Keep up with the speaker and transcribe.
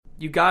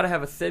you got to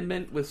have a Thin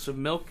Mint with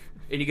some milk,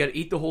 and you got to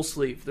eat the whole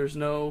sleeve. There's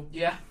no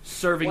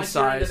serving Once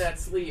size. you're into that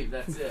sleeve,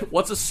 that's it.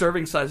 What's a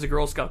serving size of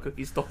Girl Scout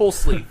cookies? The whole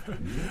sleeve.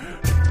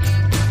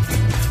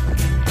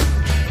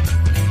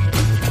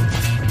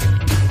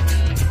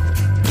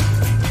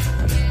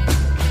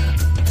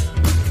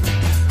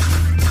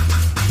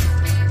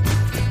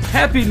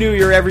 Happy New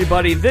Year,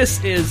 everybody.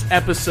 This is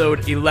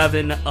episode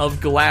 11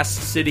 of Glass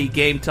City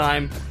Game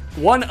Time,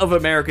 one of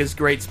America's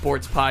great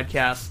sports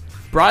podcasts,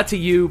 brought to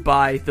you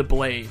by The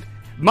Blade.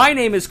 My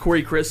name is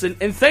Corey Christen,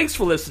 and thanks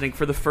for listening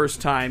for the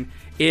first time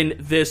in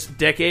this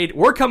decade.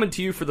 We're coming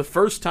to you for the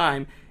first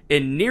time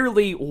in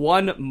nearly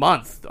 1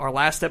 month. Our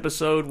last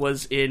episode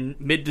was in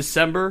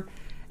mid-December,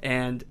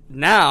 and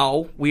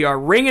now we are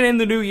ringing in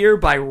the new year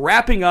by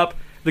wrapping up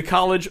the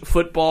college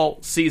football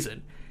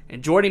season.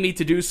 And joining me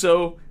to do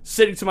so,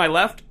 sitting to my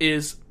left,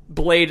 is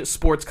Blade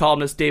sports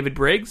columnist David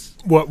Briggs.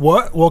 What?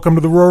 Welcome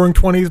to the Roaring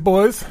 20s,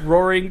 boys.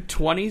 Roaring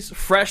 20s,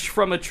 fresh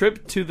from a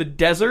trip to the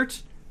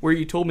desert, where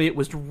you told me it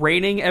was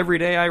raining every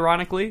day,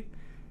 ironically.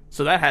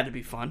 So that had to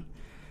be fun.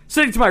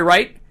 Sitting to my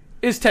right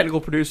is technical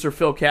producer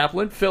Phil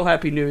Kaplan. Phil,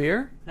 Happy New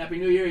Year. Happy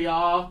New Year,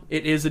 y'all.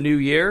 It is a new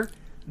year.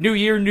 New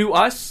year, new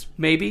us,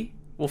 maybe.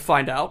 We'll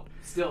find out.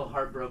 Still a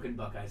heartbroken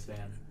Buckeyes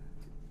fan.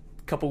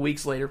 A couple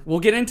weeks later. We'll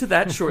get into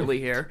that shortly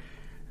here.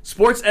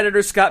 Sports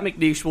editor Scott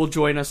McNeish will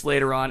join us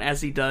later on, as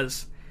he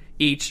does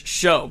each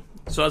show.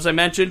 So as I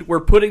mentioned,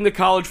 we're putting the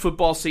college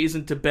football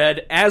season to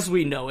bed as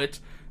we know it.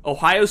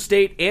 Ohio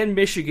State and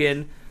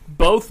Michigan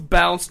both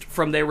bounced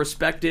from their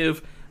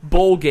respective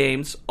bowl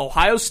games.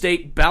 Ohio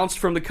State bounced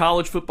from the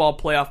college football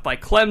playoff by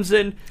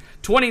Clemson,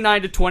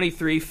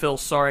 29-23. Phil,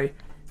 sorry.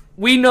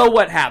 We know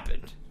what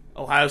happened.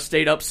 Ohio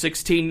State up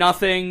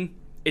 16-0.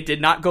 It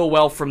did not go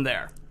well from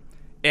there.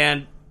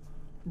 And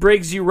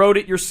Briggs, you wrote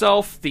it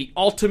yourself, the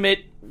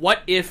ultimate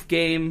what-if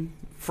game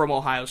from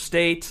Ohio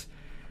State.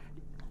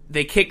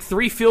 They kick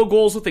 3 field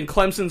goals within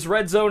Clemson's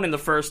red zone in the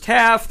first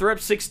half. They're up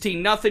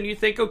 16-0. You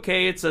think,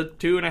 okay, it's a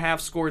 2.5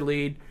 score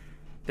lead.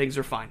 Things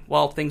are fine.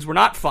 Well, things were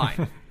not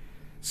fine.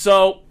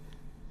 So,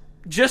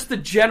 just the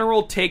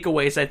general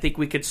takeaways I think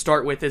we could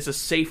start with as a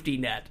safety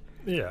net.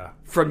 Yeah.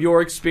 From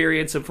your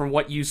experience and from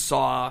what you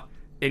saw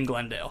in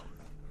Glendale.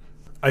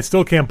 I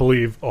still can't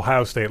believe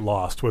Ohio State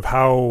lost with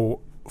how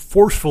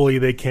forcefully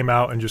they came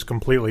out and just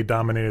completely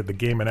dominated the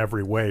game in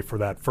every way for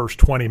that first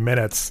 20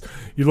 minutes.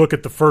 You look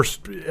at the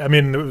first, I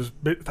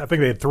think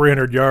they had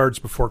 300 yards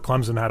before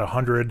Clemson had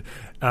 100.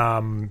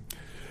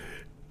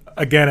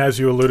 Again, as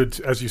you alluded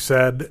to, as you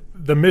said,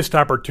 the missed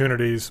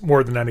opportunities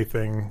more than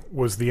anything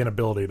was the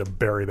inability to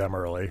bury them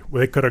early.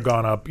 They could have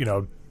gone up,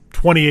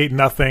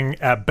 28-0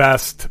 at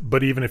best,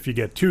 but even if you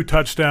get 2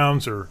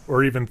 touchdowns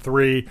or even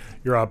 3,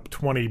 you're up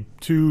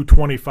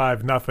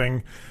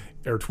 22-25-0.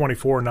 Or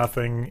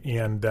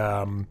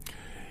 24-0,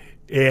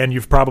 and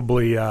you've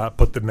probably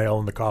put the nail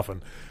in the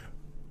coffin.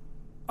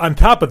 On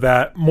top of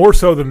that, more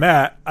so than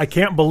that, I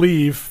can't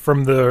believe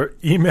from the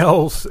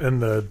emails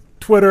and the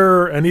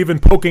Twitter and even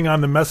poking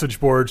on the message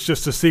boards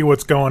just to see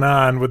what's going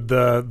on with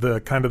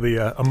the kind of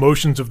the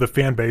emotions of the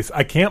fan base.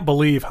 I can't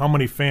believe how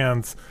many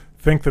fans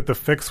think that the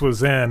fix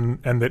was in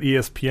and that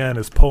ESPN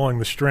is pulling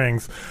the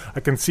strings. I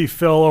can see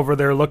Phil over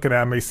there looking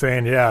at me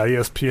saying, yeah,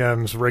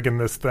 ESPN's rigging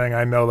this thing.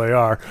 I know they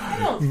are.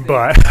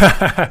 But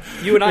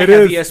you and I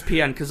have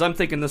ESPN because I'm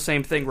thinking the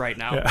same thing right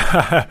now.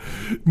 Yeah.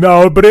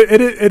 No, but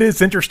it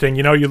is interesting.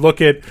 You look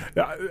at,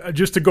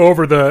 just to go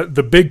over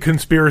the big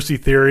conspiracy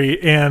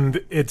theory,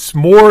 and it's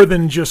more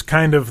than just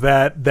kind of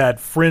that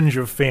fringe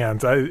of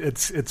fans.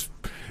 It's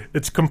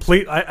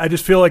complete. I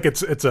just feel like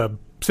it's a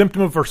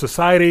symptom of our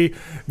society.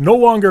 No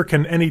longer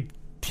can any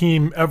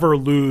team ever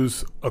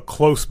lose a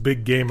close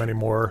big game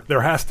anymore.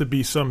 There has to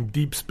be some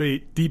deep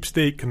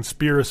state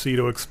conspiracy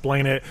to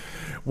explain it.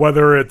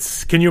 Whether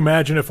it's, can you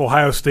imagine if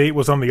Ohio State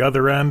was on the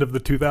other end of the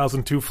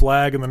 2002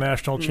 flag in the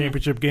national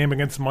championship game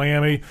against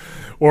Miami,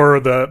 or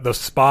the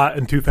spot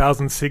in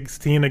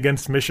 2016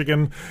 against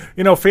Michigan?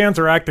 Fans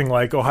are acting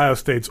like Ohio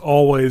State's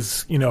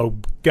always,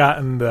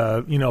 gotten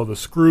the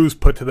screws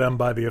put to them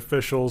by the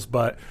officials,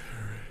 but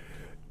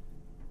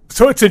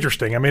so it's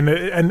interesting. I mean,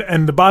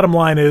 and the bottom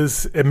line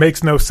is it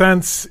makes no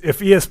sense. If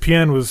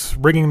ESPN was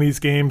rigging these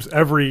games,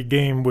 every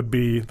game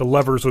the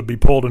levers would be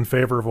pulled in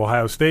favor of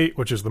Ohio State,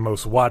 which is the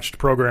most watched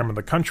program in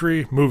the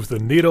country, moves the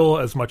needle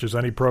as much as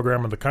any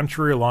program in the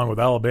country, along with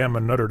Alabama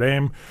and Notre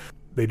Dame.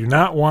 They do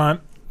not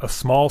want a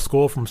small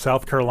school from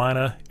South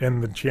Carolina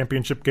in the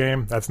championship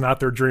game. That's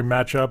not their dream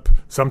matchup.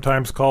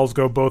 Sometimes calls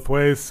go both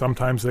ways.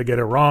 Sometimes they get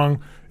it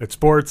wrong. It's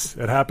sports.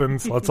 It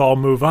happens. Let's all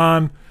move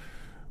on.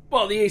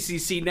 Well, the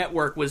ACC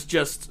network was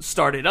just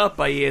started up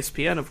by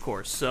ESPN, of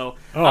course. So,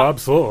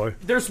 absolutely.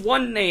 There's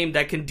one name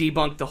that can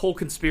debunk the whole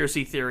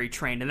conspiracy theory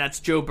train, and that's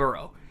Joe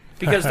Burrow.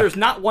 Because there's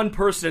not one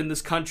person in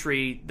this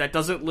country that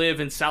doesn't live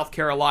in South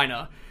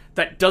Carolina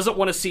that doesn't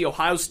want to see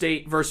Ohio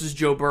State versus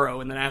Joe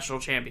Burrow in the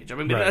national championship. I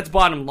mean, That's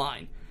bottom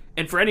line.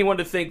 And for anyone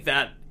to think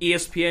that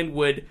ESPN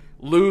would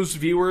lose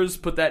viewers,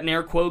 put that in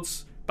air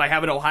quotes, by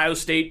having Ohio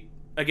State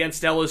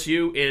against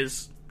LSU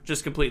is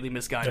just completely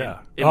misguided. Yeah.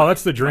 Oh,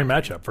 that's the dream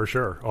matchup for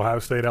sure. Ohio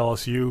State,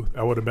 LSU.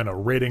 That would have been a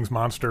ratings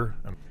monster.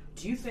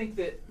 Do you think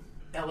that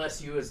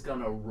LSU is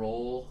going to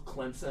roll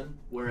Clemson,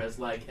 whereas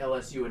like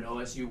LSU and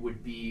OSU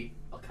would be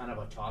a kind of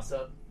a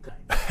toss-up?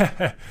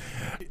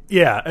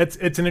 Yeah,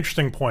 it's an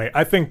interesting point.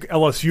 I think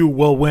LSU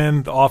will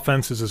win. The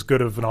offense is as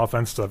good of an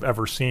offense as I've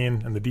ever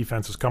seen, and the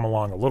defense has come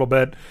along a little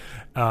bit.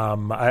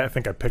 I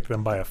think I picked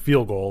them by a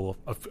field goal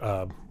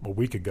a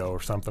week ago or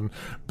something.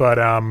 But,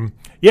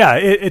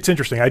 it's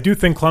interesting. I do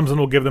think Clemson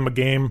will give them a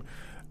game.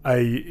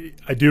 I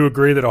do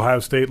agree that Ohio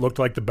State looked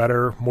like the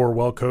better, more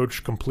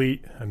well-coached,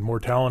 complete, and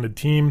more talented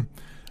team.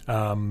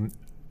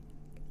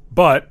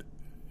 But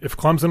if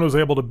Clemson was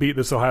able to beat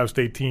this Ohio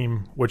State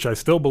team, which I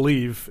still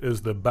believe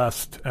is the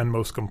best and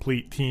most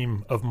complete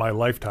team of my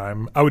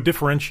lifetime, I would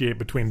differentiate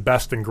between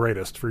best and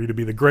greatest. For you to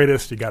be the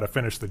greatest, you got to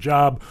finish the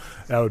job.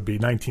 That would be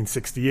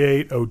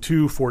 1968,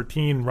 02,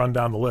 14, run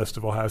down the list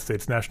of Ohio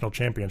State's national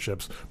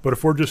championships. But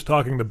if we're just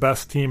talking the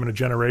best team in a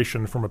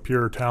generation from a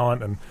pure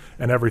talent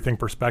and everything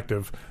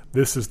perspective,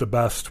 this is the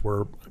best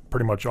where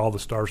pretty much all the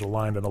stars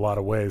aligned in a lot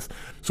of ways.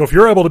 So if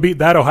you're able to beat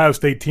that Ohio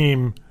State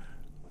team,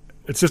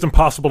 it's just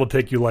impossible to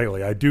take you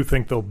lightly. I do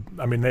think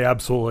they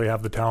absolutely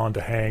have the talent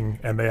to hang,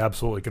 and they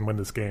absolutely can win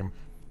this game.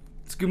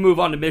 Let's move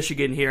on to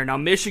Michigan here. Now,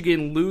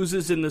 Michigan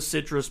loses in the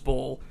Citrus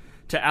Bowl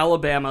to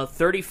Alabama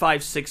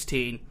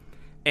 35-16.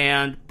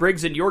 And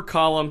Briggs, in your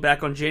column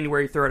back on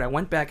January 3rd, I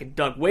went back and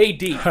dug way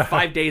deep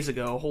 5 days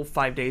ago, a whole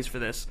 5 days for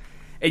this.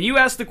 And you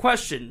asked the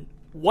question,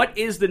 what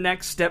is the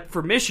next step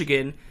for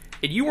Michigan?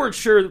 And you weren't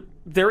sure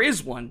there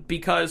is one,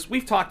 because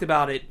we've talked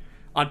about it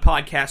on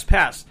podcasts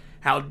past.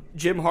 How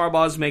Jim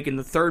Harbaugh is making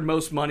the third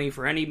most money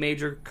for any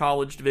major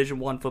college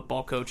Division I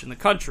football coach in the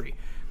country.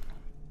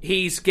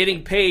 He's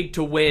getting paid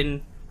to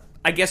win,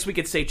 I guess we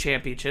could say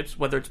championships,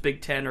 whether it's Big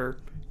Ten or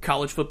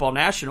College Football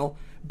National.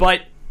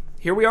 But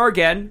here we are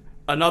again,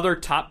 another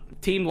top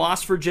team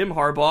loss for Jim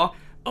Harbaugh,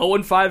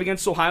 0-5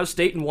 against Ohio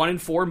State and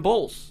 1-4 in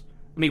bowls.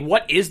 I mean,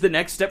 what is the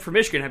next step for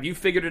Michigan? Have you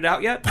figured it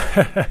out yet?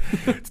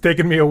 It's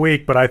taken me a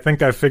week, but I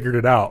think I've figured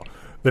it out.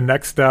 The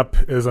next step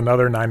is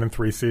another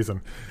 9-3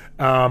 season.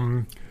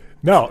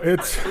 No,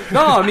 it's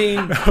no. I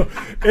mean,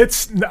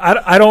 it's.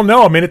 I don't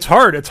know. I mean, it's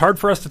hard. It's hard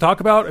for us to talk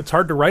about. It's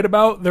hard to write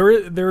about.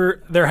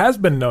 There has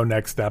been no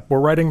next step. We're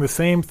writing the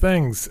same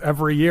things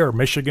every year.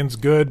 Michigan's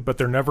good, but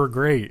they're never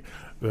great.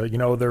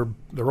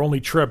 Their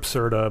only trips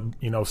are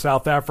to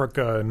South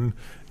Africa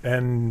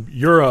and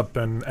Europe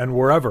and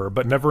wherever,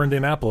 but never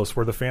Indianapolis,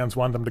 where the fans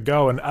want them to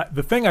go. And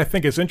the thing I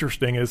think is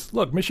interesting is,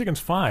 look,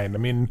 Michigan's fine. I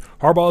mean,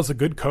 Harbaugh is a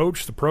good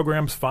coach. The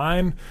program's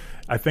fine.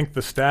 I think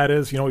the stat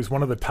is, he's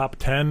one of the top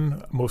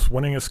 10 most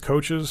winningest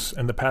coaches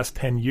in the past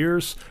 10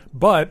 years.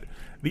 But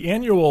the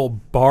annual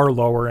bar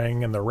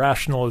lowering and the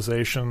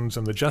rationalizations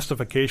and the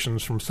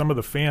justifications from some of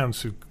the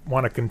fans who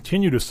want to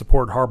continue to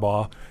support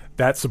Harbaugh,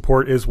 that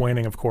support is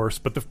waning, of course.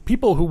 But the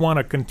people who want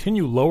to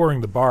continue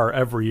lowering the bar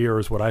every year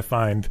is what I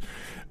find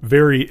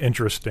very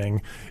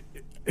interesting.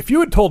 If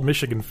you had told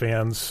Michigan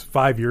fans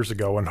 5 years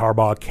ago when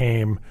Harbaugh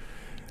came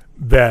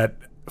that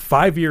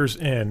 5 years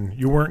in,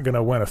 you weren't going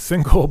to win a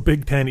single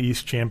Big Ten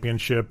East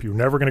championship. You were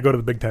never going to go to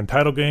the Big Ten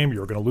title game. You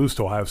were going to lose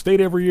to Ohio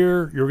State every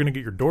year. You were going to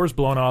get your doors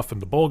blown off in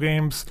the bowl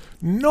games.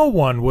 No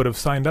one would have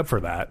signed up for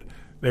that.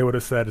 They would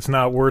have said, it's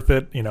not worth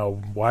it.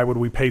 Why would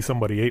we pay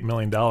somebody $8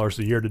 million a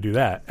year to do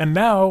that? And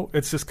now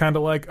it's just kind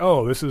of like,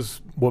 oh, this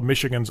is what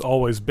Michigan's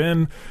always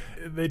been.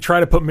 They try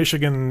to put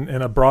Michigan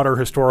in a broader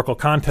historical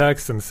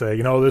context and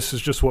say, this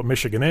is just what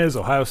Michigan is.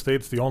 Ohio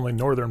State's the only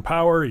northern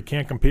power. You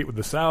can't compete with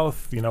the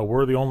South.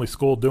 We're the only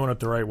school doing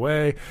it the right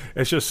way.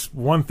 It's just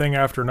one thing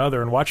after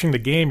another. And watching the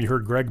game, you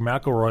heard Greg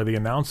McElroy, the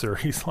announcer.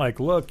 He's like,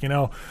 look,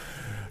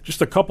 just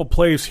a couple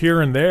plays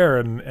here and there,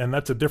 and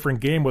that's a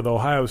different game with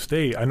Ohio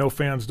State. I know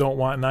fans don't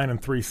want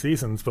 9-3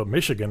 seasons, but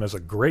Michigan is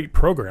a great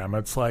program.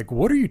 It's like,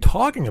 what are you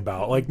talking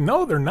about? Like,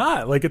 no, they're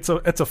not. Like, it's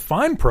a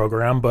fine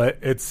program, but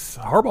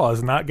Harbaugh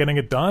is not getting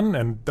it done,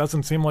 and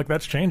doesn't seem like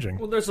that's changing.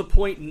 Well, there's a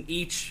point in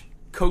each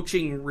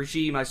coaching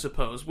regime, I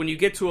suppose. When you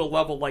get to a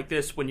level like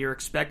this, when you're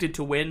expected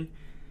to win,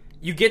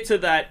 you get to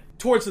that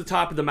towards the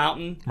top of the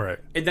mountain, right?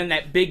 And then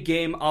that big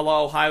game a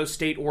la Ohio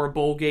State or a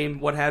bowl game,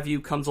 what have you,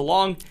 comes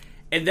along.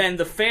 And then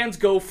the fans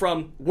go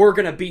from, we're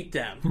going to beat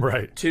them,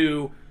 right,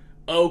 to,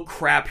 oh,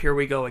 crap, here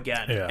we go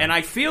again. Yeah. And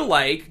I feel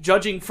like,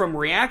 judging from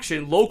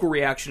reaction, local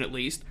reaction at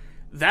least,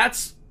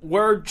 that's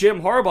where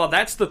Jim Harbaugh,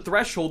 that's the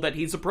threshold that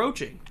he's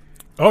approaching.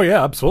 Oh,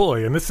 yeah,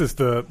 absolutely. And this is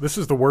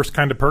the worst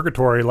kind of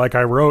purgatory. Like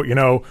I wrote,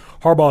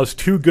 Harbaugh is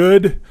too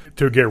good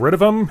to get rid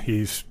of him.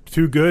 He's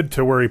too good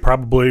to where he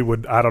probably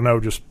would, I don't know,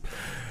 just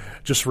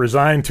just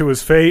resign to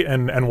his fate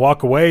and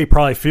walk away. He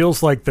probably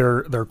feels like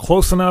they're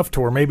close enough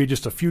to where maybe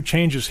just a few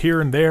changes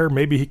here and there,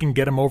 maybe he can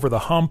get him over the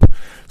hump.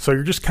 So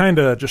you're just kind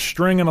of just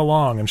stringing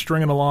along,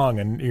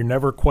 and you're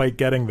never quite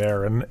getting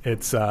there. And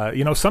it's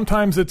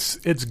sometimes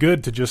it's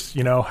good to just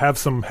have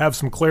some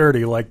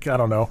clarity. Like, I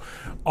don't know,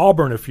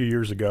 Auburn a few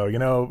years ago.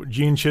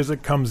 Gene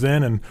Chizik comes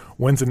in and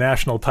wins a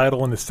national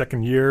title in his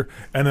second year,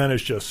 and then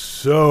it's just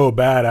so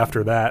bad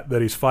after that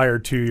he's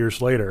fired 2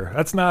 years later.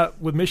 That's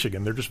not with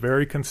Michigan. They're just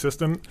very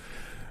consistent,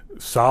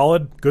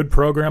 solid, good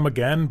program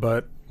again,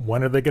 but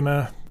when are they going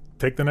to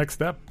take the next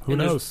step? Who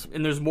knows?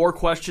 And there's more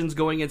questions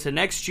going into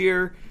next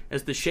year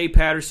as the Shea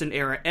Patterson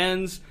era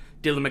ends.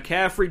 Dylan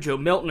McCaffrey, Joe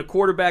Milton, a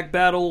quarterback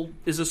battle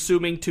is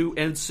assuming to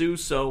ensue,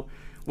 so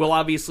we'll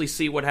obviously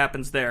see what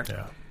happens there.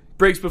 Yeah.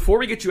 Briggs, before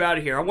we get you out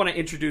of here, I want to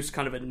introduce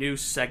kind of a new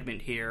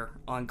segment here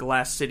on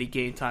Glass City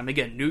Game Time.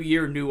 Again, new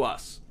year, new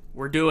us.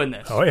 We're doing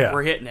this. Oh, yeah.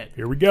 We're hitting it.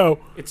 Here we go.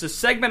 It's a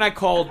segment I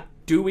called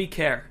Do We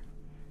Care?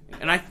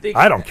 And I think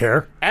I don't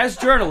care. As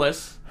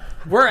journalists,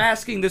 we're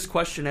asking this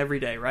question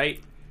every day,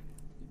 right?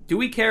 Do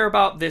we care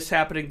about this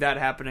happening, that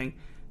happening?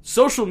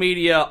 Social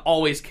media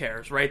always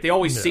cares, right? They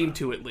always seem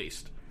to, at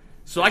least.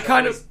 So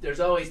there's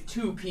always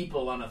two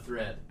people on a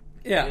thread.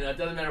 Yeah. It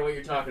doesn't matter what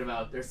you're talking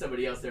about. There's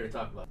somebody else there to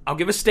talk about. I'll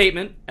give a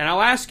statement, and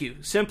I'll ask you,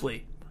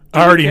 simply.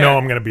 I already know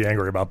I'm going to be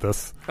angry about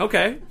this.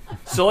 Okay.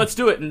 So let's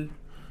do it, and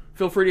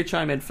feel free to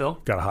chime in, Phil.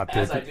 Got a hot take.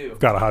 As I do.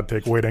 Got a hot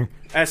take waiting.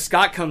 As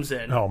Scott comes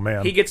in. Oh,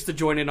 man. He gets to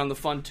join in on the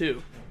fun,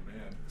 too. Oh,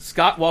 man.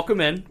 Scott, welcome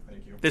in.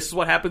 Thank you. This is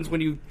what happens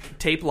when you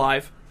tape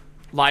live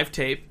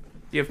tape.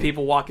 You have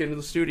people walk into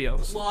the studio.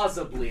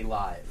 Plausibly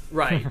live.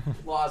 Right.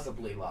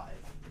 Plausibly live.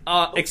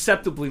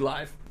 Acceptably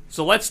live.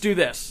 So let's do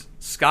this.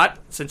 Scott,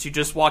 since you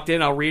just walked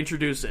in, I'll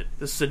reintroduce it.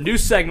 This is a new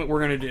segment we're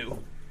going to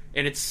do.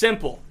 And it's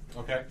simple.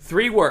 Okay.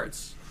 3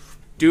 words.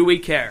 Do we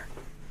care?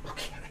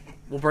 Okay.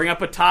 We'll bring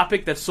up a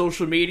topic that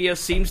social media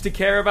seems to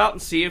care about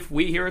and see if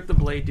we here at The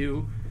Blade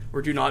do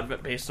or do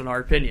not based on our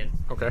opinion.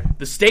 Okay.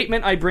 The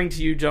statement I bring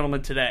to you,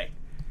 gentlemen, today.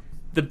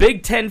 The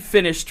Big Ten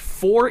finished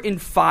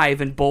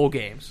 4-5 in bowl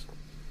games.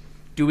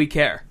 Do we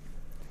care?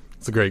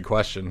 It's a great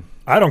question.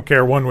 I don't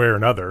care one way or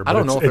another. But I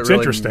don't know if it's it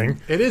really,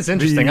 interesting. It is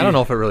interesting. I don't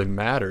know if it really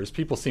matters.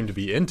 People seem to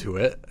be into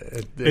it.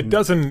 It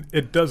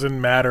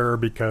doesn't matter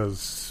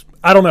because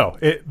I don't know.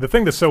 The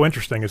thing that's so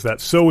interesting is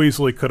that so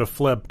easily could have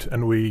flipped,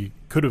 and we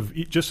could have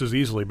just as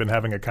easily been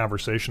having a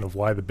conversation of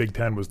why the Big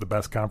Ten was the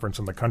best conference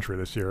in the country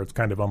this year. It's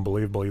kind of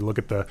unbelievable. You look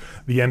at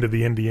the end of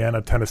the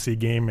Indiana-Tennessee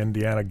game.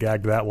 Indiana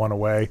gagged that one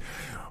away.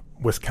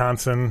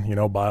 Wisconsin,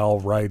 by all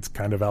rights,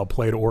 kind of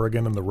outplayed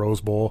Oregon in the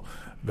Rose Bowl.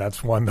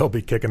 That's one they'll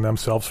be kicking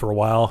themselves for a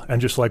while.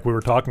 And just like we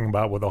were talking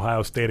about with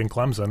Ohio State and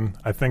Clemson,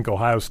 I think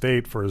Ohio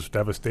State, for as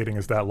devastating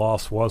as that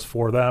loss was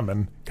for them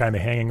and kind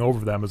of hanging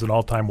over them as an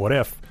all-time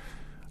what-if,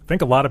 I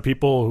think a lot of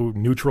people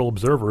neutral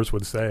observers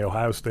would say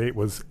Ohio State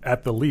was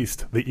at the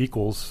least the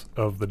equals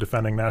of the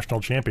defending national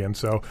champion.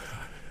 So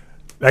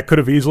that could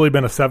have easily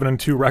been a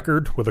 7-2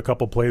 record with a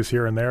couple plays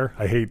here and there.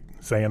 I hate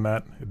saying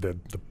that.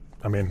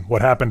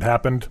 What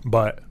happened,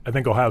 but I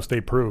think Ohio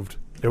State proved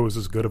it was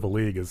as good of a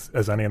league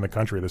as any in the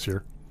country this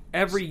year.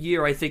 Every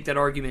year, I think that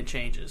argument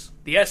changes.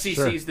 The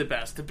SEC is the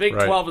best. The Big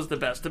Right. 12 is the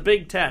best. The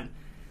Big 10.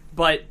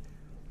 But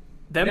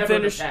them Never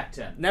finish... the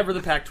Pac-10. Never the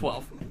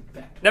Pac-12.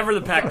 Never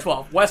the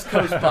Pac-12. West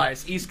Coast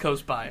bias. East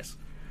Coast bias.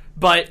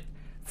 But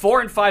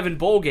 4-5 in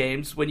bowl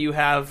games when you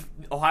have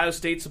Ohio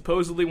State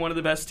supposedly one of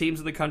the best teams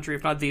in the country,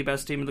 if not the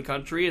best team in the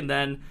country, and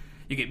then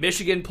you get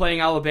Michigan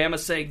playing Alabama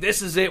saying,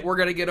 this is it, we're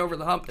going to get over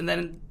the hump, and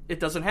then it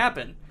doesn't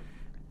happen.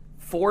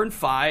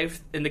 4-5,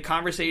 and the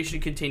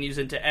conversation continues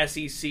into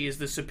SEC is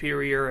the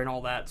superior and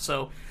all that.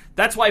 So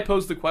that's why I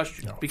posed the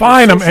question. Because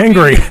fine, I'm social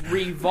angry. media is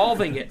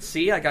revolving it.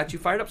 See, I got you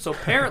fired up. So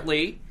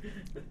apparently,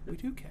 we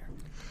do care.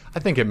 I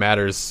think it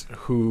matters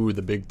who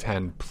the Big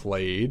Ten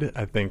played.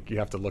 I think you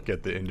have to look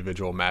at the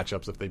individual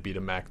matchups. If they beat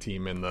a MAC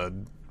team in the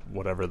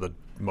whatever the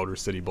Motor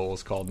City Bowl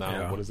is called now,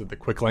 Yeah. what is it, the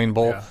Quick Lane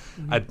Bowl? Yeah.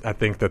 I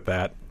think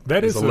that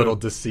is a little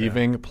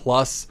deceiving.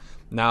 Plus,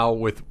 now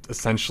with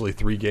essentially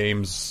 3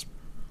 games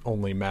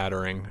only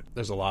mattering,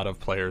 there's a lot of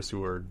players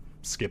who are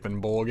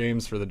skipping bowl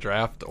games for the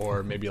draft,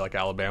 or maybe like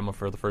Alabama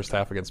for the first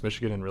half against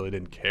Michigan and really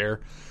didn't care.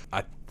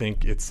 I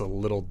think it's a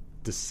little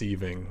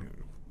deceiving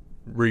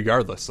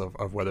regardless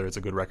of whether it's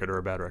a good record or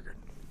a bad record.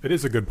 It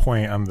is a good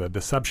point on the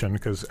deception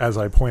because, as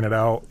I pointed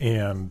out,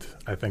 and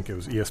I think it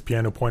was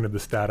ESPN who pointed the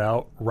stat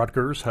out,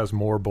 Rutgers has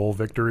more bowl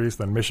victories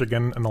than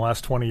Michigan in the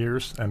last 20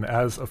 years. And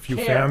as a few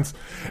fans,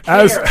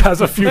 as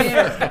a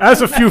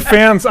few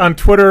fans on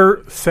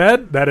Twitter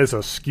said, that is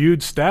a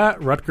skewed stat.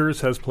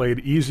 Rutgers has played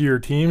easier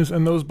teams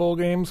in those bowl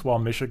games, while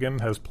Michigan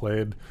has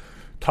played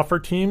tougher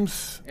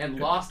teams And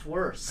lost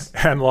worse.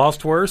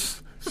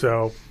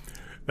 So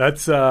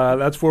that's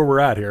where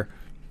we're at here.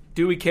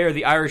 Do we care?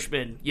 The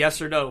Irishman,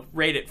 yes or no?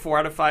 Rate it 4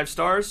 out of 5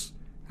 stars.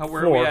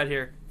 Where are 4. we at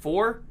here?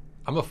 4?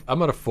 I'm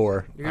at a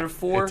 4. You're at a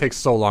 4? It takes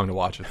so long to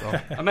watch it, though.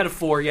 I'm at a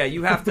 4. Yeah,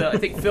 you have to. I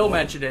think Phil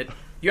mentioned it.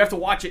 You have to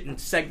watch it in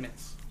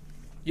segments.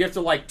 You have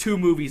to like 2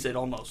 movies it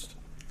almost.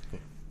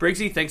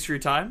 Briggsy, thanks for your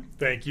time.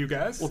 Thank you,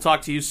 guys. We'll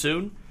talk to you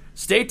soon.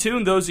 Stay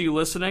tuned, those of you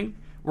listening.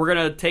 We're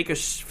going to take a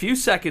few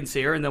seconds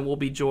here, and then we'll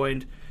be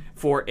joined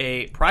for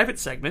a private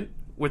segment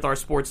with our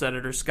sports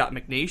editor, Scott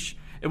McNeish.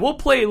 And we'll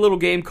play a little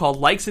game called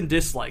Likes and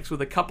Dislikes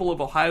with a couple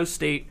of Ohio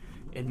State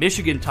and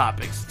Michigan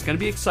topics. It's going to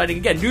be exciting.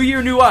 Again, new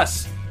year, new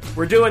us.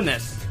 We're doing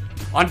this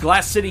on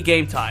Glass City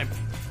Game Time.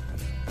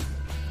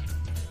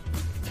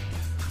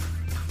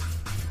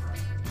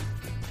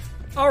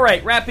 All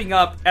right, wrapping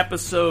up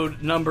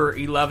episode number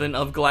 11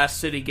 of Glass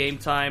City Game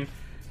Time.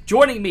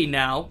 Joining me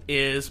now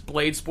is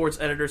Blade Sports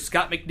editor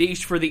Scott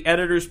McNeish for the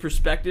editor's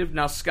perspective.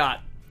 Now,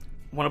 Scott,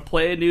 I want to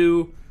play a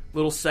new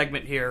little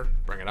segment here.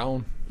 Bring it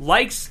on.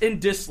 Likes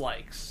and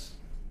dislikes.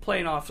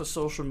 Playing off of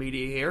social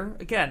media here.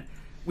 Again,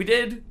 we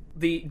did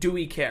the Do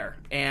We Care,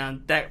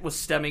 and that was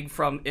stemming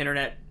from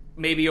internet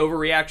maybe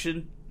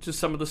overreaction to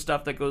some of the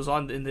stuff that goes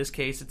on. In this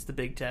case, it's the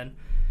Big Ten.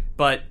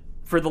 But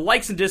for the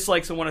likes and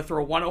dislikes, I want to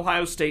throw one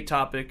Ohio State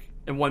topic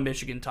and one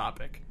Michigan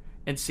topic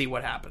and see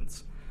what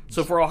happens.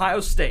 So for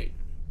Ohio State,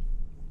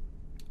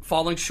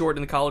 falling short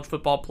in the college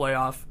football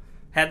playoff,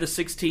 had the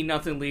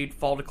 16-0 lead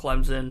fall to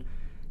Clemson,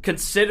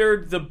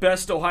 considered the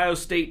best Ohio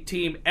State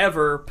team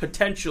ever,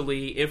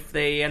 potentially, if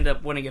they end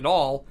up winning it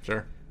all.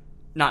 Sure.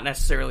 Not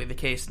necessarily the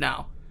case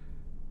now.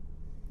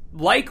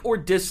 Like or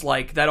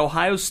dislike that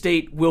Ohio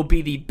State will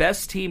be the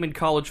best team in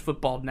college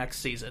football next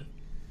season?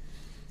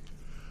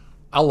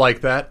 I'll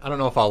like that. I don't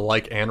know if I'll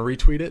like and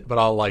retweet it, but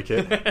I'll like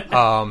it.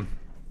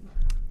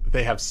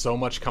 They have so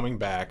much coming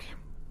back.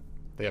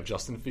 They have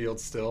Justin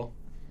Fields still.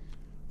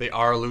 They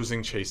are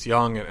losing Chase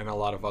Young and a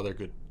lot of other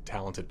good,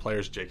 talented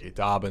players, J.K.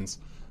 Dobbins.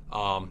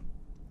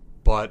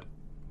 But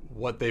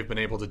what they've been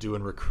able to do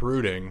in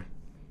recruiting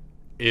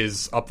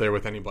is up there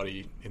with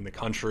anybody in the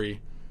country.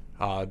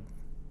 I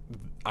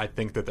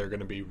think that they're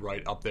going to be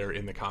right up there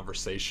in the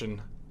conversation.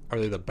 Are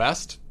they the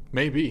best?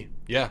 Maybe.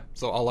 Yeah,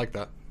 so I'll like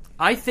that.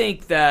 I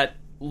think that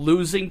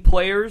losing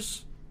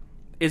players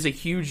is a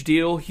huge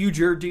deal,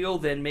 huger deal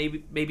than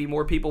maybe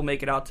more people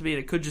make it out to be,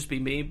 and it could just be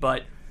me,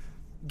 but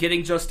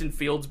getting Justin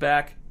Fields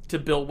back to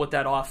build with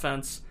that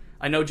offense.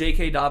 I know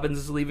J.K. Dobbins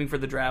is leaving for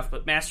the draft,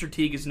 but Master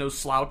Teague is no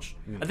slouch.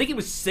 I think he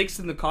was 6th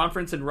in the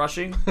conference in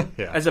rushing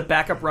as a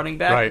backup running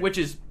back, which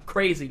is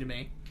crazy to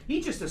me.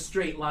 He's just a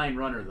straight line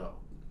runner, though.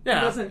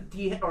 Yeah.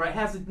 He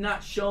has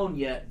not shown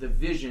yet the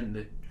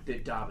vision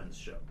that Dobbins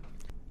showed.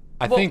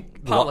 I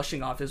think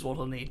polishing off is what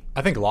he'll need.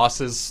 I think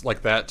losses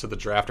like that to the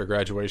draft or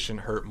graduation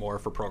hurt more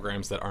for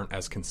programs that aren't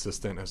as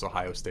consistent as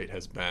Ohio State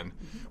has been.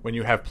 Mm-hmm. When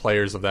you have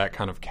players of that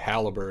kind of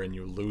caliber and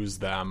you lose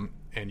them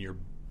and you're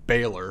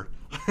Baylor,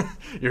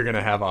 you're going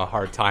to have a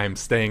hard time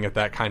staying at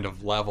that kind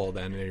of level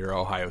than your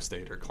Ohio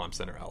State or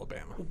Clemson or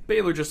Alabama.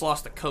 Baylor just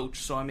lost a coach,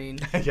 so I mean...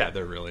 yeah,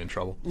 they're really in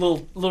trouble.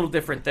 Little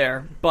different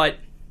there. But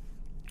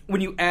when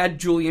you add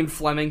Julian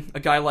Fleming, a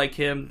guy like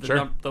him,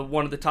 the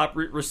one of the top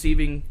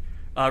receiving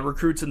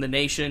recruits in the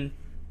nation,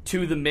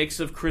 to the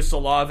mix of Chris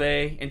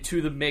Olave and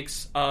to the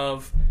mix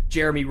of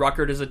Jeremy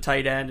Ruckert as a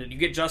tight end, and you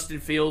get Justin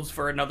Fields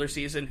for another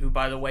season, who,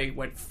 by the way,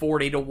 went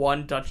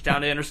 40-1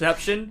 touchdown to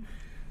interception.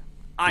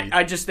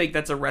 I just think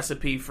that's a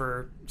recipe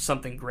for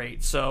something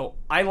great. So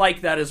I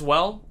like that as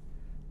well.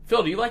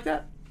 Phil, do you like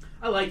that?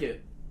 I like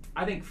it.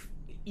 I think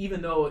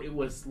even though it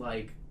was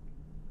like,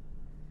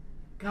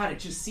 God, it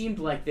just seemed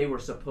like they were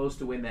supposed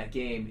to win that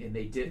game and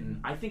they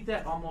didn't. I think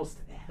that almost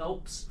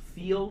helps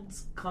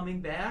Fields coming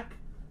back.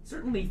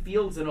 Certainly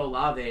Fields and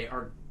Olave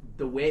are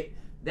the way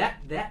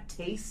that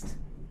taste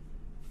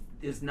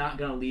is not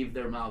going to leave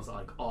their mouths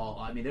like all.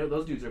 I mean,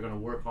 those dudes are going to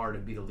work hard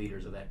and be the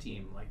leaders of that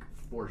team, like,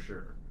 for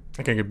sure.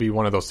 I think it could be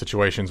one of those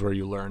situations where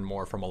you learn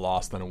more from a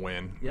loss than a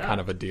win,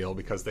 kind of a deal,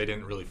 because they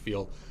didn't really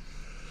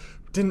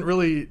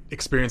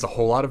experience a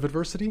whole lot of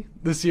adversity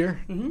this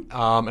year.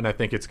 Mm-hmm. And I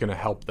think it's going to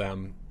help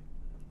them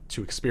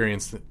to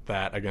experience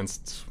that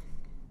against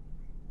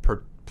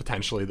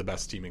potentially the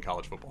best team in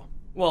college football.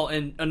 Well,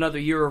 and another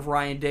year of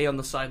Ryan Day on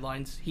the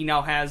sidelines. He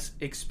now has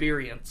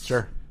experience.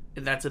 Sure.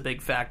 And that's a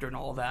big factor in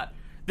all of that.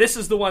 This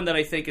is the one that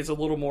I think is a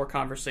little more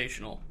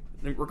conversational.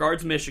 In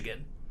regards to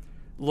Michigan,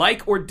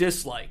 like or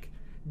dislike,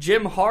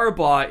 Jim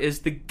Harbaugh is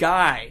the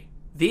guy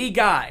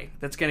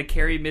that's going to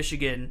carry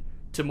Michigan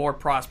to more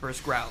prosperous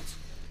grounds.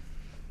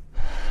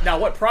 Now,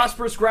 what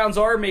prosperous grounds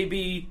are may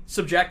be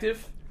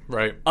subjective.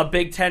 Right. A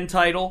Big Ten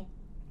title.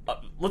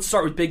 Let's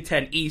start with Big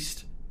Ten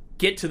East.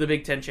 Get to the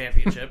Big Ten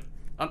championship.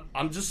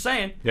 I'm just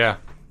saying. Yeah.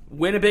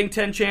 Win a Big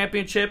Ten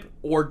championship,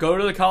 or go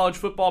to the college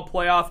football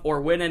playoff, or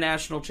win a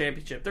national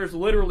championship. There's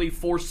literally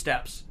 4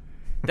 steps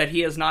that he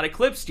has not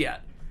eclipsed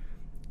yet.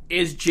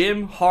 Is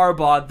Jim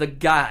Harbaugh the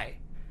guy?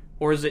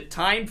 Or is it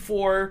time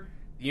for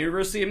the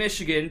University of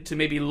Michigan to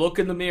maybe look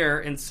in the mirror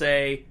and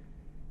say,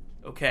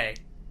 okay,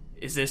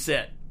 is this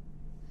it?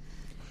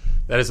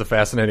 That is a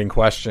fascinating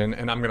question,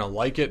 and I'm going to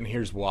like it, and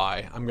here's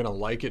why. I'm going to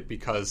like it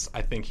because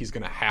I think he's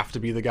going to have to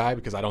be the guy,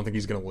 because I don't think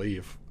he's going to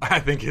leave. I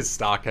think his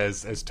stock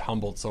has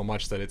tumbled so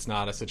much that it's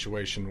not a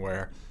situation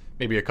where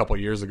maybe a couple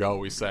years ago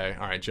we say,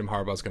 all right, Jim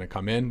Harbaugh's going to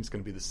come in, he's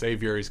going to be the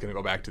savior, he's going to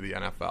go back to the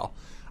NFL.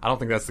 I don't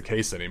think that's the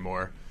case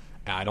anymore.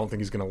 I don't think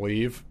he's going to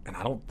leave, and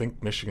I don't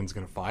think Michigan's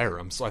going to fire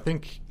him. So I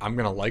think I'm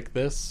going to like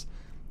this.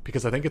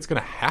 because I think it's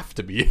going to have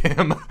to be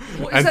him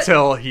Well,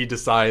 until he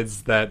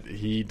decides that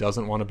he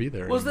doesn't want to be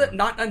there Was anymore. that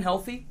not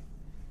unhealthy?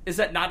 Is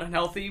that not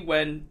unhealthy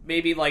when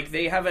maybe like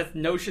they have a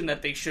notion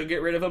that they should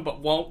get rid of him but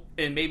won't,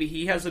 and maybe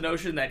he has a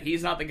notion that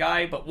he's not the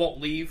guy but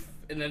won't leave,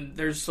 and then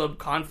there's some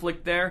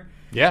conflict there?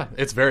 Yeah,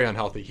 it's very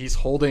unhealthy. He's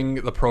holding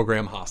the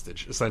program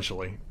hostage,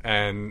 essentially,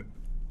 and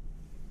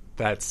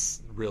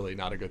that's really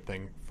not a good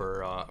thing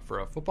for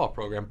a football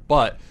program.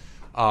 But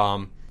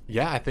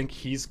I think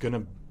he's going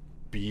to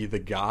be the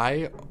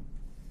guy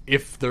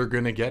if they're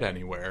going to get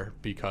anywhere,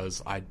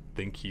 because I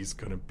think he's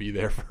going to be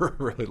there for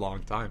a really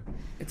long time.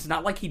 It's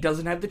not like he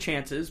doesn't have the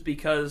chances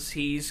because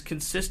he's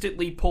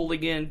consistently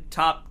pulling in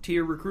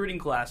top-tier recruiting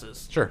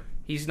classes. Sure.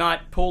 He's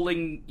not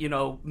pulling,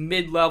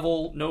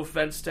 mid-level, no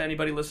offense to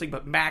anybody listening,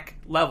 but MAC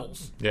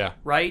levels. Yeah.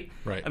 Right?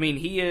 Right. I mean,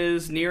 he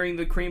is nearing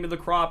the cream of the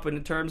crop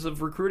in terms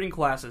of recruiting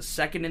classes.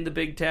 Second in the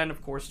Big Ten,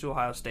 of course, to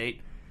Ohio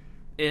State,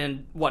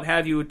 and what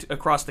have you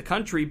across the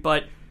country.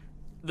 But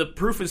the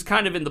proof is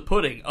kind of in the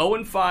pudding.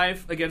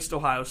 0-5 against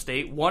Ohio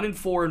State,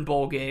 1-4 in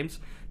bowl games.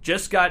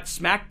 Just got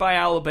smacked by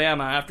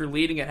Alabama after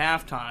leading at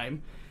halftime.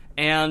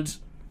 And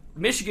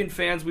Michigan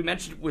fans, we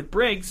mentioned with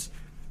Briggs,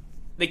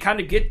 they kind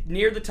of get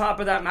near the top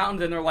of that mountain,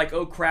 then they're like,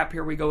 oh crap,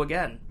 here we go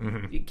again.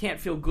 Mm-hmm. You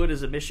can't feel good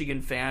as a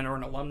Michigan fan or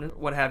an alumnus,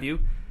 what have you,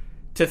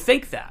 to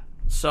think that.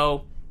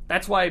 So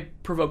that's why I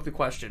provoked the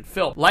question.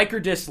 Phil, like or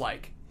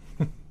dislike?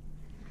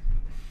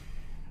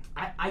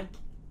 I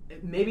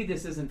maybe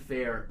this isn't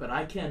fair, but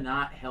I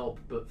cannot help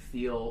but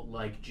feel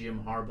like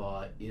Jim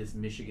Harbaugh is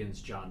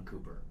Michigan's John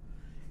Cooper.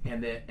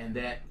 And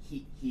that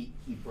he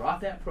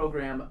brought that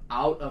program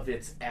out of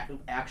its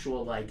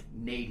actual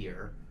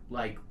nadir,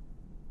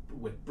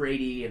 with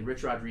Brady and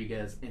Rich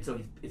Rodriguez, and so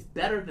it's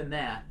better than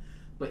that.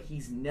 But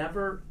he's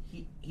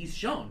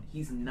shown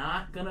he's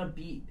not gonna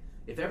beat.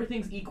 If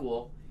everything's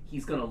equal,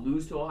 he's gonna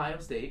lose to Ohio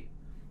State.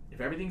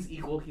 If everything's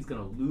equal, he's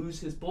gonna lose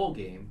his bowl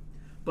game.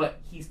 But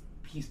he's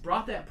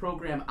brought that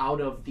program out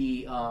of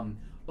the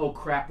oh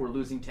crap, we're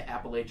losing to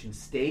Appalachian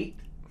State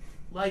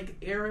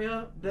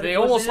area. They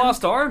almost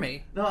lost to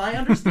Army. No, I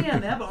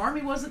understand that, but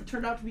Army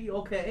turned out to be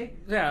okay.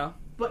 Yeah.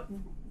 But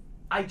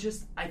I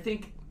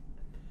think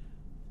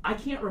I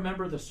can't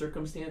remember the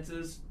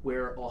circumstances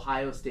where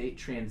Ohio State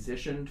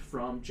transitioned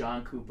from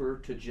John Cooper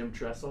to Jim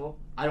Tressel.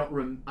 I don't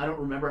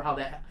remember how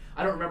that.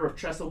 I don't remember if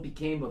Tressel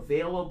became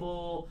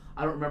available.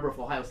 I don't remember if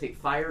Ohio State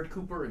fired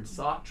Cooper and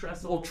sought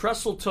Tressel. Well,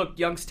 Tressel took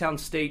Youngstown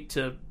State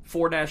to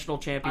 4 national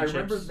championships.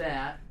 I remember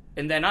that.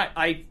 And then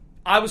I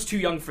was too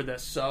young for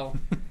this, so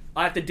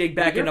I have to dig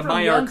back You're into from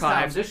my Youngstown.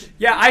 archives.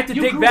 Yeah, I have to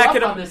you dig grew back up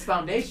into on this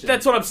foundation.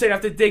 That's what I'm saying. I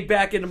have to dig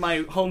back into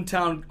my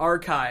hometown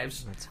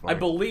archives. That's funny. I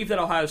believe that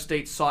Ohio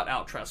State sought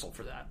out Tressel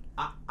for that.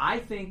 I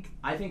think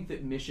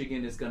that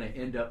Michigan is going to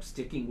end up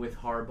sticking with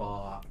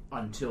Harbaugh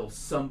until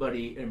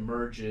somebody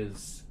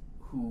emerges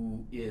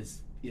who is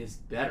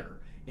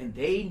better, and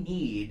they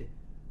need.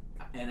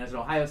 And as an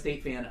Ohio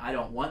State fan, I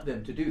don't want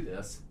them to do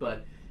this,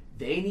 but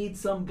they need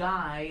some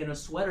guy in a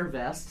sweater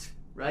vest,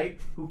 right,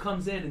 who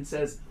comes in and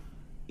says,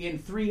 in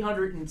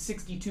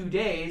 362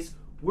 days,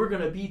 we're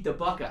going to beat the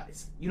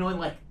Buckeyes.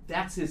 And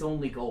that's his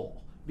only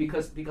goal.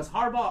 Because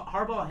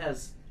Harbaugh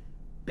has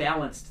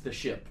balanced the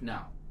ship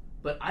now.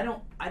 But I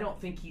don't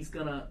think he's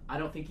gonna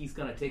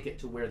take it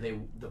to where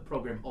the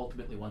program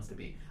ultimately wants to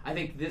be. I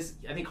think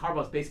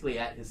Harbaugh's basically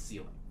at his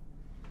ceiling.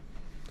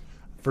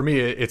 For me,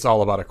 it's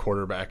all about a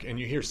quarterback. And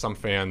you hear some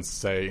fans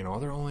say,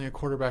 they're only a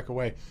quarterback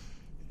away.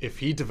 If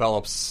he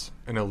develops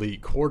an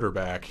elite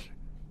quarterback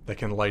that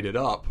can light it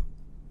up,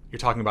 you're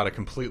talking about a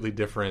completely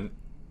different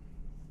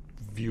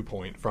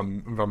viewpoint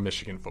from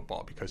Michigan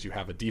football, because you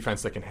have a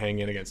defense that can hang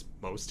in against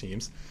most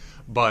teams.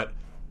 But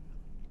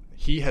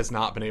he has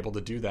not been able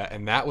to do that,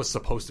 and that was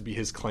supposed to be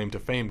his claim to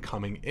fame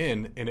coming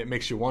in, and it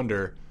makes you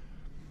wonder,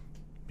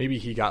 maybe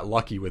he got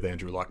lucky with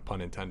Andrew Luck,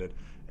 pun intended,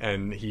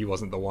 and he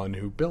wasn't the one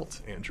who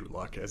built Andrew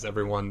Luck, as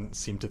everyone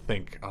seemed to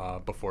think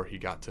before he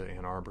got to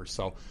Ann Arbor.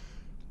 So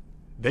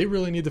they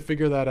really need to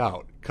figure that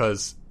out,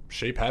 because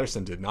Shea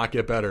Patterson did not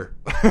get better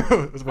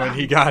when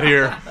he got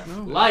here.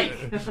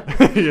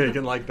 Yeah, you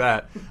can like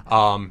that.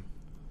 And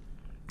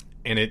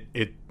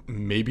it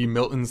maybe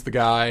Milton's the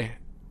guy,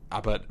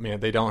 but man,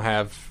 they don't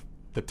have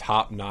the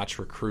top-notch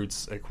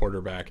recruits at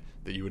quarterback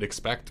that you would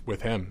expect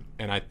with him,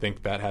 and I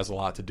think that has a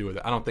lot to do with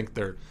it. I don't think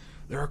they're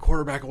a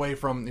quarterback away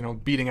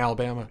from beating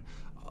Alabama,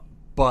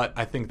 but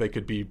I think they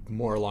could be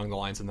more along the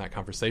lines in that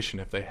conversation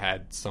if they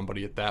had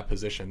somebody at that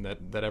position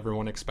that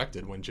everyone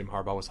expected when Jim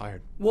Harbaugh was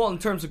hired. Well, in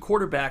terms of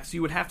quarterbacks,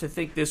 you would have to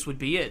think this would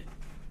be it.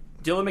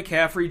 Dylan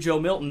McCaffrey, Joe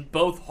Milton,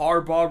 both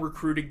Harbaugh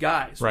recruited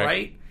guys,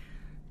 right?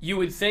 You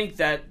would think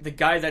that the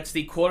guy that's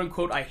the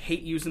quote-unquote, I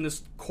hate using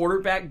this,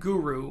 quarterback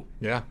guru,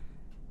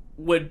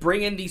 would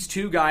bring in these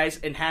two guys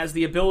and has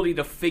the ability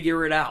to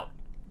figure it out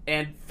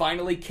and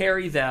finally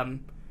carry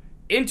them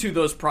into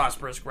those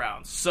prosperous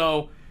grounds.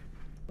 So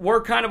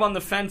we're kind of on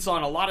the fence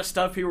on a lot of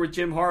stuff here with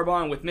Jim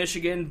Harbaugh and with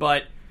Michigan,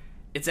 but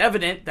it's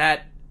evident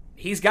that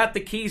he's got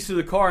the keys to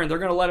the car and they're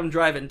going to let him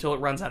drive it until it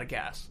runs out of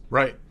gas.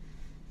 Right.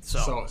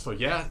 So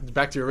yeah,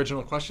 back to your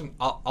original question.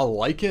 I'll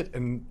like it,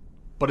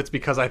 but it's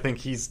because I think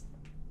he's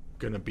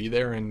going to be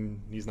there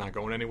and he's not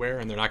going anywhere,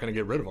 and they're not going to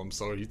get rid of him,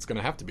 so it's going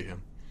to have to be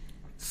him.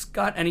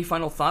 Scott, any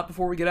final thought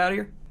before we get out of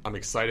here? I'm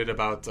excited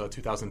about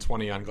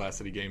 2020 on Glass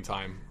City Game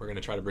Time. We're going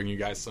to try to bring you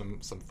guys some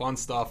fun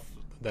stuff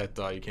that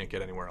you can't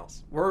get anywhere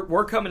else.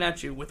 We're coming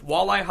at you with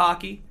walleye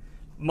hockey,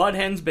 Mud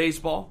Hens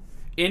baseball,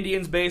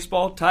 Indians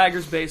baseball,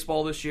 Tigers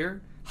baseball this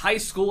year, high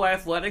school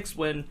athletics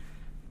when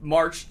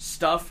March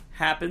stuff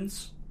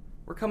happens.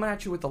 We're coming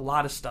at you with a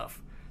lot of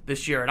stuff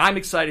this year, and I'm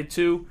excited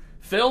too.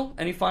 Phil,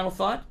 any final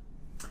thought?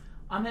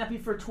 I'm happy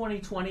for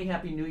 2020.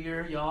 Happy New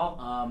Year, y'all.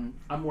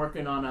 I'm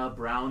working on a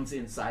Browns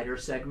Insider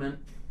segment.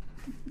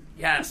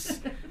 Yes.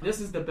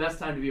 This is the best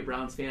time to be a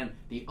Browns fan.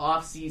 The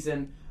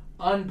off-season,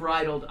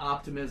 unbridled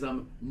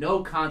optimism,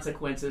 no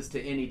consequences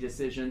to any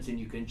decisions, and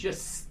you can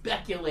just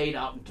speculate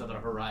out into the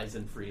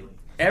horizon freely.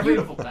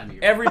 Beautiful time of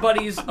year.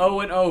 Everybody's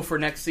 0-0 for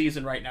next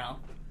season right now,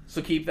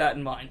 so keep that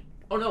in mind.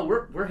 Oh no,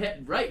 we're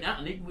heading right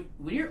now.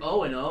 When you're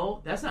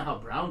 0-0, that's not how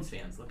Browns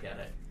fans look at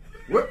it.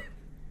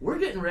 We're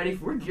getting ready.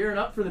 We're gearing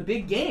up for the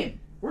big game.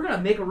 We're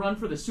gonna make a run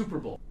for the Super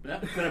Bowl.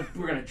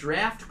 We're gonna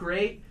draft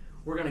great.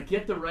 We're gonna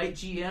get the right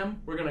GM.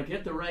 We're gonna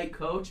get the right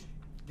coach.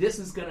 This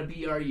is gonna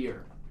be our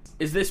year.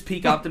 Is this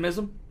peak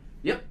optimism?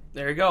 Yep.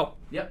 There you go.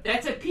 Yep.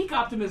 That's it. Peak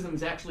optimism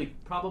is actually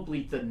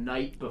probably the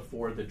night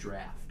before the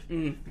draft.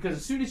 Because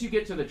as soon as you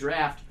get to the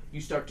draft, you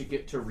start to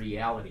get to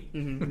reality.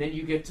 And then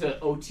you get to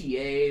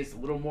OTAs, a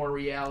little more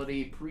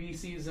reality,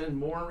 preseason,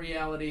 more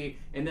reality,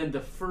 and then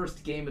the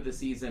first game of the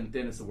season,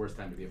 then it's the worst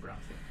time to be a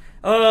Browns fan.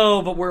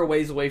 Oh, but we're a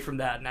ways away from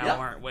that now,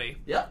 aren't we?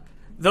 Yep.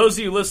 Those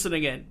of you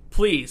listening in,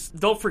 please,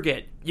 don't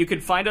forget, you can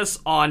find us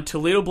on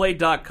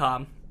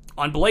ToledoBlade.com,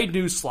 on Blade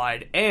News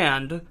Slide,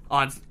 and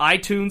on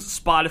iTunes,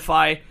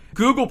 Spotify,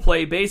 Google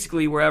Play,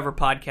 basically wherever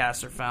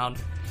podcasts are found.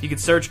 You can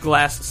search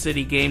Glass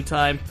City Game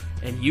Time,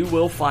 and you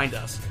will find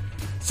us.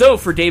 So,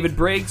 for David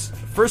Briggs,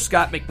 for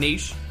Scott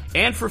McNeish,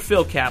 and for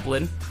Phil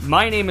Kaplan,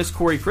 my name is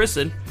Corey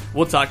Christen.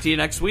 We'll talk to you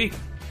next week.